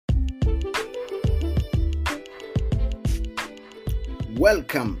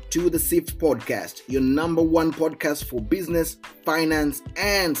Welcome to the SIFT podcast, your number one podcast for business, finance,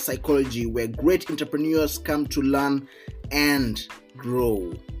 and psychology, where great entrepreneurs come to learn and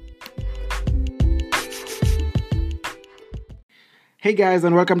grow. Hey guys,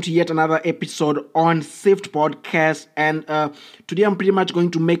 and welcome to yet another episode on SIFT podcast. And today I'm pretty much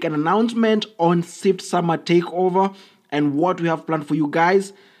going to make an announcement on SIFT Summer Takeover and what we have planned for you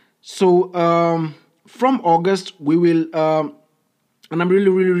guys. So from August, we will... and I'm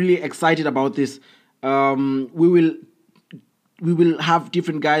really excited about this. We will have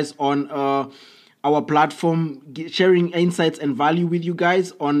different guys on our platform sharing insights and value with you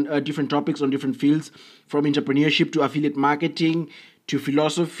guys on different topics on different fields, from entrepreneurship to affiliate marketing to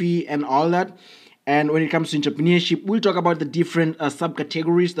philosophy and all that. And when it comes to entrepreneurship, we'll talk about the different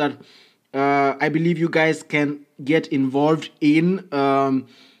subcategories that I believe you guys can get involved in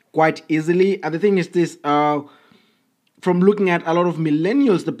quite easily. And the thing is this. From looking at a lot of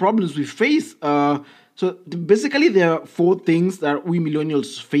millennials, the problems we face. So basically, there are four things that we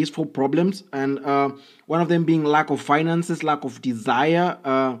millennials face for problems, and one of them being lack of finances, lack of desire,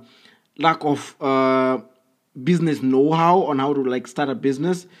 lack of business know-how on how to start a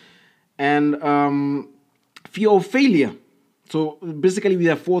business, and fear of failure. So basically,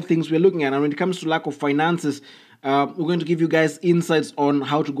 there are four things we're looking at. And when it comes to lack of finances, we're going to give you guys insights on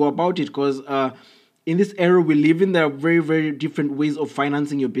how to go about it, because in this era we live in, there are very different ways of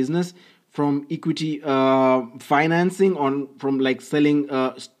financing your business, from equity financing from selling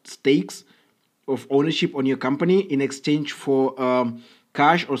stakes of ownership on your company in exchange for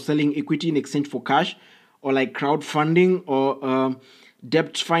cash, or selling equity in exchange for cash, or crowdfunding, or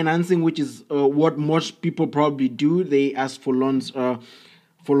debt financing, which is what most people probably do. They ask for loans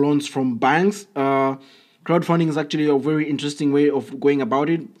from banks. Crowdfunding is actually a very interesting way of going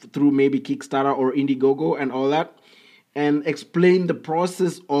about it, through maybe Kickstarter or Indiegogo and all that, and explain the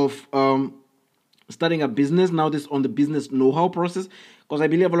process of starting a business. Now this on the business know-how process, because I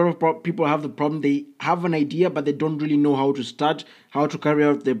believe a lot of people have the problem. They have an idea, but they don't really know how to start, how to carry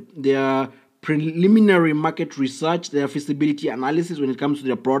out their preliminary market research, their feasibility analysis when it comes to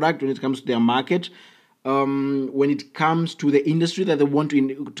their product, when it comes to their market, when it comes to the industry that they want to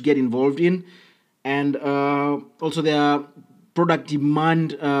get involved in. And also their product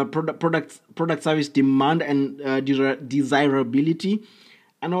demand, product service demand, and desirability,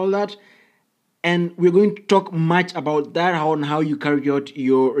 and all that. And we're going to talk much about that, how you carry out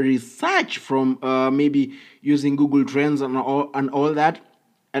your research, from maybe using Google Trends and all that,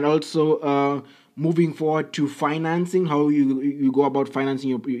 and also moving forward to financing, how you go about financing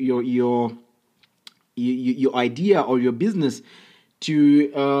your idea or your business,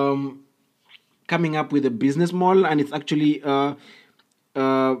 to coming up with a business model. And it's actually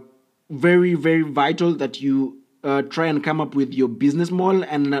very vital that you try and come up with your business model,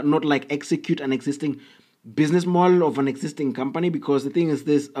 and not execute an existing business model of an existing company. Because the thing is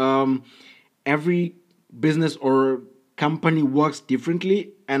this, every business or company works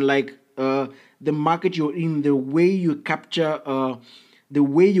differently, and the market you're in, the way you capture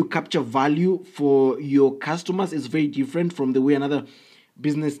value for your customers is very different from the way another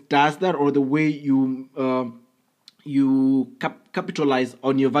business does that, or the way you capitalize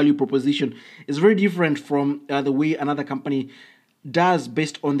on your value proposition is very different from the way another company does,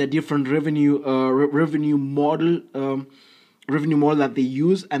 based on the different revenue model that they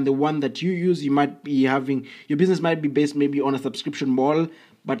use, and the one that you use. You might be having, your business might be based maybe on a subscription model,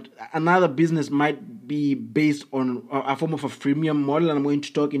 but another business might be based on a form of a freemium model. And I'm going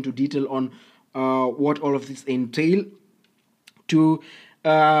to talk into detail on what all of this entail. To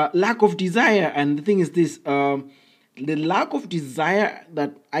lack of desire. And the thing is this, the lack of desire,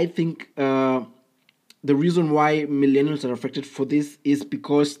 that I think the reason why millennials are affected for this is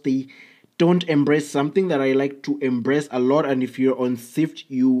because they don't embrace something that I like to embrace a lot. And if you're on SIFT,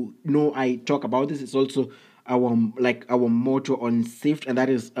 you know I talk about this. It's also our motto on SIFT, and that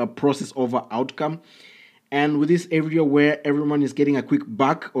is a process over outcome. And with this area where everyone is getting a quick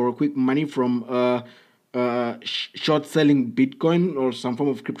buck or a quick money from short selling Bitcoin or some form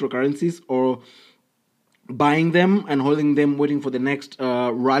of cryptocurrencies, or buying them and holding them, waiting for the next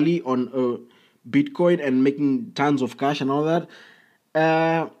rally on Bitcoin, and making tons of cash and all that,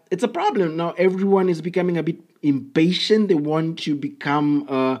 it's a problem. Now everyone is becoming a bit impatient. They want to become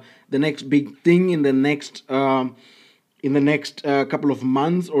the next big thing in the next couple of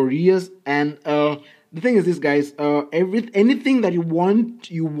months or years. And the thing is this, guys, anything that you want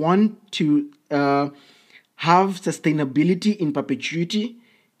to have sustainability in perpetuity,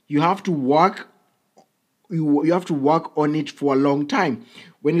 you have to work you have to work on it for a long time.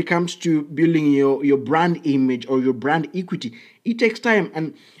 When it comes to building your brand image or your brand equity, it takes time.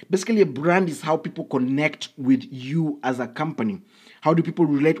 And basically, a brand is how people connect with you as a company. How do people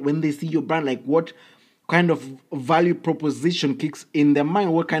relate when they see your brand? Like, what kind of value proposition kicks in their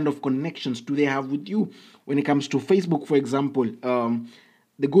mind? What kind of connections do they have with you? When it comes to Facebook, for example,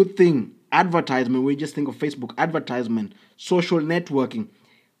 the good thing, advertisement, we just think of Facebook, advertisement, social networking.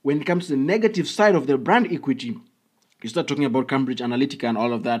 When it comes to the negative side of their brand equity, you start talking about Cambridge Analytica and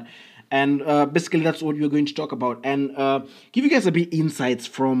all of that. And basically, that's what we're going to talk about. And give you guys a bit insights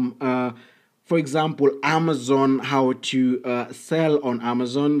from, for example, Amazon, how to sell on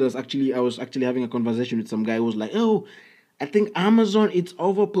Amazon. I was actually having a conversation with some guy who was like, oh, I think Amazon, it's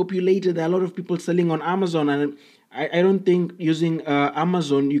overpopulated. There are a lot of people selling on Amazon. And I don't think using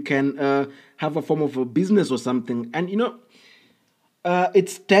Amazon, you can have a form of a business or something. And, it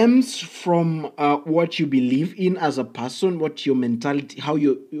stems from what you believe in as a person, what your mentality,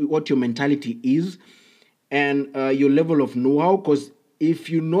 what your mentality is, and your level of know-how. Because if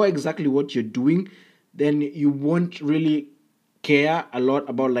you know exactly what you're doing, then you won't really care a lot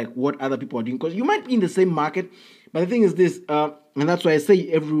about like what other people are doing. Because you might be in the same market, but the thing is this, and that's why I say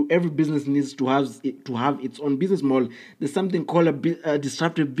every business needs to have its own business model. There's something called a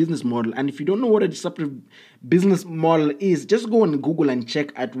disruptive business model, and if you don't know what a disruptive business model is, just go on Google and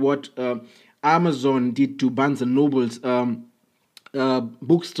check at what Amazon did to Barnes and Noble's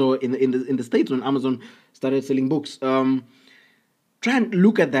bookstore in the States when Amazon started selling books. Try and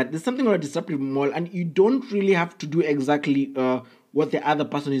look at that. There's something called a disruptive model, and you don't really have to do exactly what the other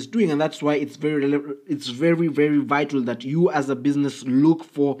person is doing, and that's why it's very, very vital that you as a business look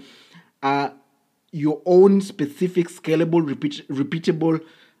for your own specific, scalable, repeatable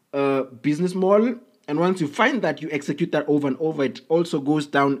business model. And once you find that, you execute that over and over. It also goes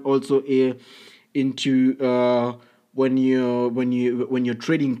down also into when you're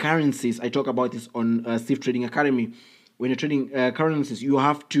trading currencies. I talk about this on SIFT Trading Academy. When you're trading currencies, you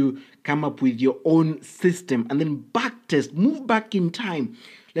have to come up with your own system and then move back in time.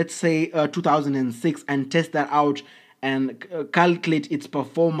 Let's say 2006 and test that out and calculate its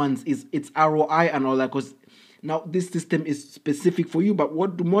performance, its ROI and all that. Because now this system is specific for you. But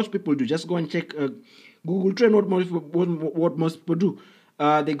what do most people do? Just go and check Google Trend. What most people do?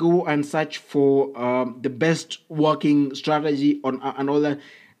 They go and search for the best working strategy and all that.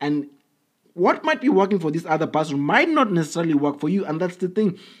 And what might be working for this other person might not necessarily work for you, and that's the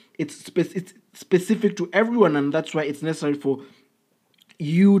thing. It's specific to everyone, and that's why it's necessary for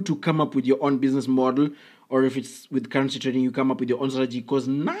you to come up with your own business model, or if it's with currency trading, you come up with your own strategy. Because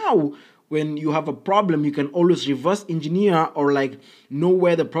now, when you have a problem, you can always reverse engineer or like know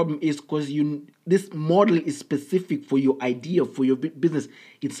where the problem is, because this model is specific for your idea, for your business.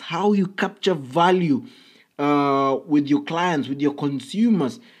 It's how you capture value with your clients, with your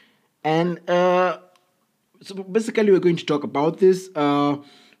consumers. And so basically, we're going to talk about this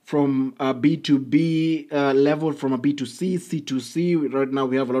from a B2B level, from a B2C, C2C. Right now,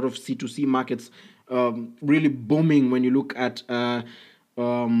 we have a lot of C2C markets really booming. When you look at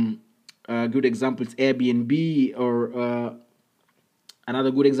good examples, Airbnb, or another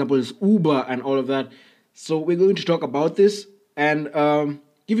good example is Uber and all of that. So we're going to talk about this and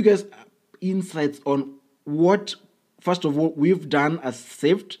give you guys insights on what, first of all, we've done as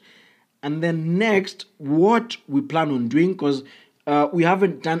SIFT. And then next, what we plan on doing, because we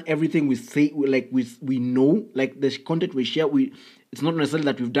haven't done everything we say, we know, like the content we share, it's not necessarily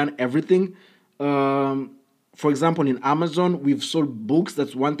that we've done everything. For example, in Amazon, we've sold books.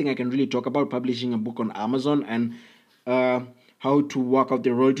 That's one thing I can really talk about, publishing a book on Amazon and how to work out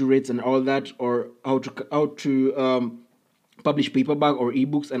the royalty rates and all that, or how to publish paperback or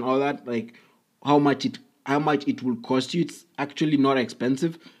ebooks and all that, like how much it will cost you. It's actually not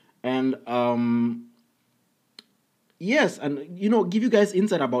expensive. And yes, and give you guys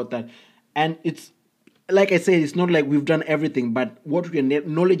insight about that. And it's like I said, it's not like we've done everything, but what we are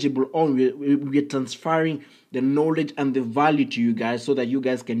knowledgeable on, we're transferring the knowledge and the value to you guys, so that you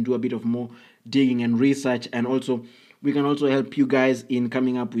guys can do a bit of more digging and research. And also we can also help you guys in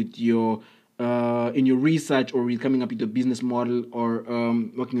coming up with your in your research, or with coming up with your business model, or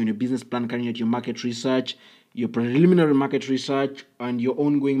working on your business plan, carrying out your market research, your preliminary market research, and your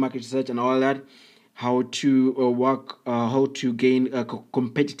ongoing market research, and all that. How to how to gain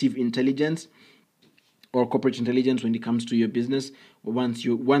competitive intelligence or corporate intelligence when it comes to your business once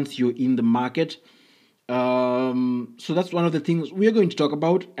you're in the market. So that's one of the things we're going to talk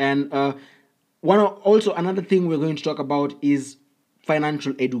about. And another thing we're going to talk about is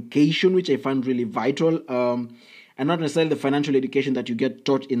financial education, which I find really vital. And and not necessarily the financial education that you get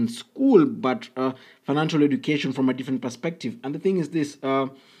taught in school, but financial education from a different perspective. And the thing is this,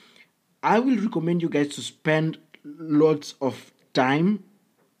 I will recommend you guys to spend lots of time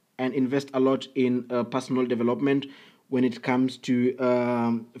and invest a lot in personal development when it comes to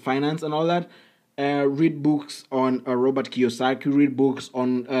finance and all that. Read books on Robert Kiyosaki, read books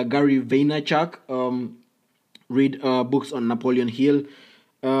on Gary Vaynerchuk, read books on Napoleon Hill.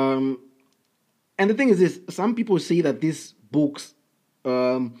 And the thing is this, some people say that these books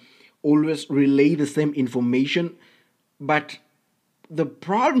always relay the same information, but the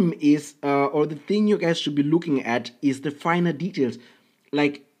problem is, or the thing you guys should be looking at is the finer details.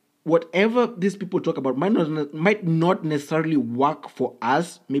 Like, whatever these people talk about might not necessarily work for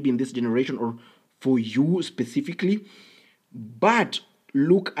us, maybe in this generation, or for you specifically, but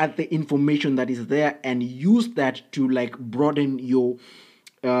look at the information that is there and use that to like broaden your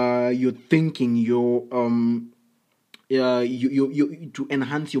thinking, your you to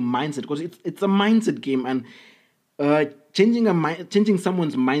enhance your mindset, because it's a mindset game, and changing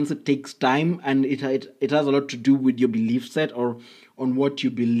someone's mindset takes time, and it has a lot to do with your belief set or on what you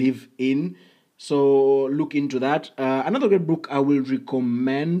believe in. So look into that. Another great book I will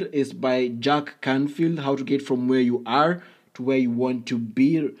recommend is by Jack Canfield, How to Get From Where You Are to Where You Want to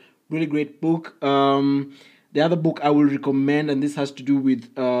Be. Really great book. The other book I will recommend, and this has to do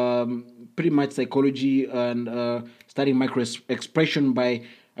with pretty much psychology and studying micro expression, by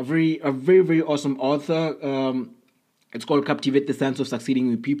a very very awesome author. It's called Captivate the Science of Succeeding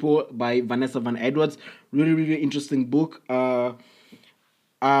with People by Vanessa Van Edwards. Really interesting book.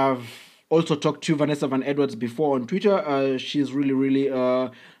 I've also talked to Vanessa Van Edwards before on Twitter. She's really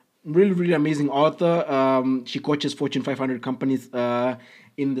amazing author. She coaches Fortune 500 companies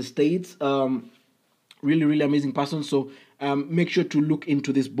in the States. Really amazing person. So make sure to look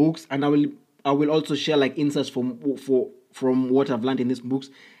into these books, and I will also share like insights from what I've learned in these books,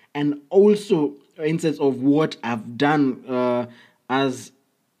 and also insights of what I've done as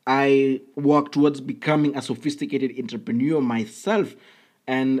I work towards becoming a sophisticated entrepreneur myself.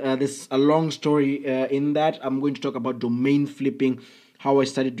 And there's a long story in that. I'm going to talk about domain flipping, how I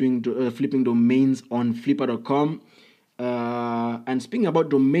started doing flipping domains on Flipper.com. And speaking about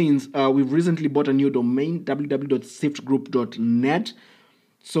domains, we've recently bought a new domain, www.siftgroup.net.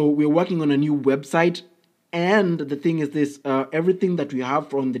 So we're working on a new website. And the thing is this, everything that we have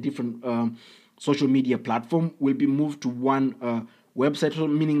from the different social media platform will be moved to one website, so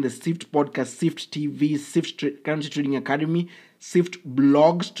meaning the SIFT podcast, SIFT TV, SIFT Currency Trading Academy, SIFT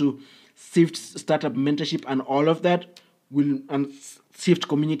blogs to SIFT startup mentorship, and all of that and SIFT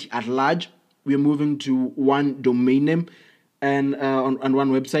community at large. We're moving to one domain name and on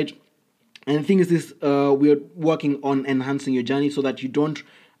one website. And the thing is this, we're working on enhancing your journey so that you don't,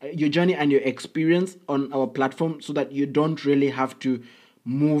 your journey and your experience on our platform, so that you don't really have to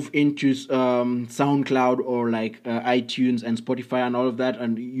move into SoundCloud or like iTunes and Spotify and all of that,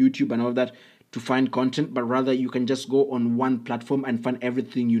 and YouTube and all of that to find content, but rather you can just go on one platform and find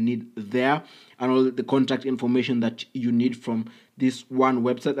everything you need there, and all the contact information that you need from this one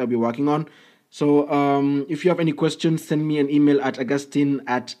website that we're working on. So if you have any questions, send me an email at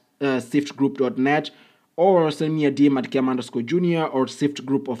augustine@siftgroup.net, or send me a DM at Kiam_Jr. or Sift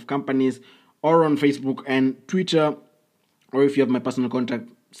Group of Companies, or on Facebook and Twitter. Or if you have my personal contact,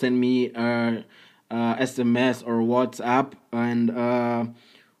 send me SMS or WhatsApp. And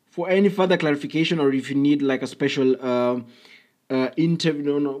for any further clarification, or if you need like a special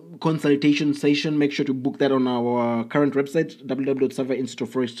interview, consultation session, make sure to book that on our current website,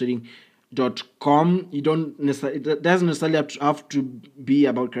 www.savaiinstituteofforextrading.com. It doesn't necessarily have to be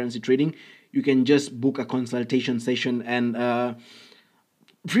about currency trading. You can just book a consultation session, and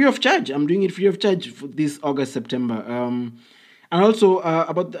free of charge. I'm doing it free of charge for this August, September. And also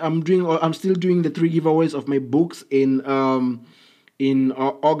I'm still doing the 3 giveaways of my books in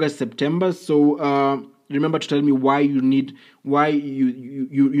August, September. So remember to tell me why you need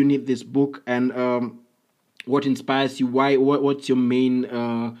this book, and what inspires you. What's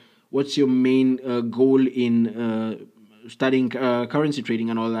your main goal in studying currency trading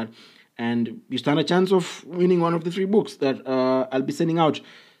and all that. And you stand a chance of winning one of the 3 books that I'll be sending out.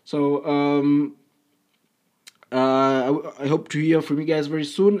 So I hope to hear from you guys very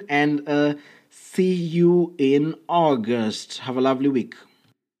soon, and see you in August. Have a lovely week.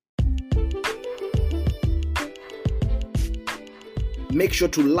 Make sure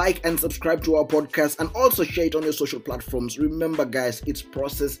to like and subscribe to our podcast, and also share it on your social platforms. Remember, guys, it's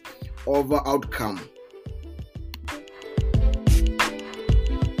process over outcome.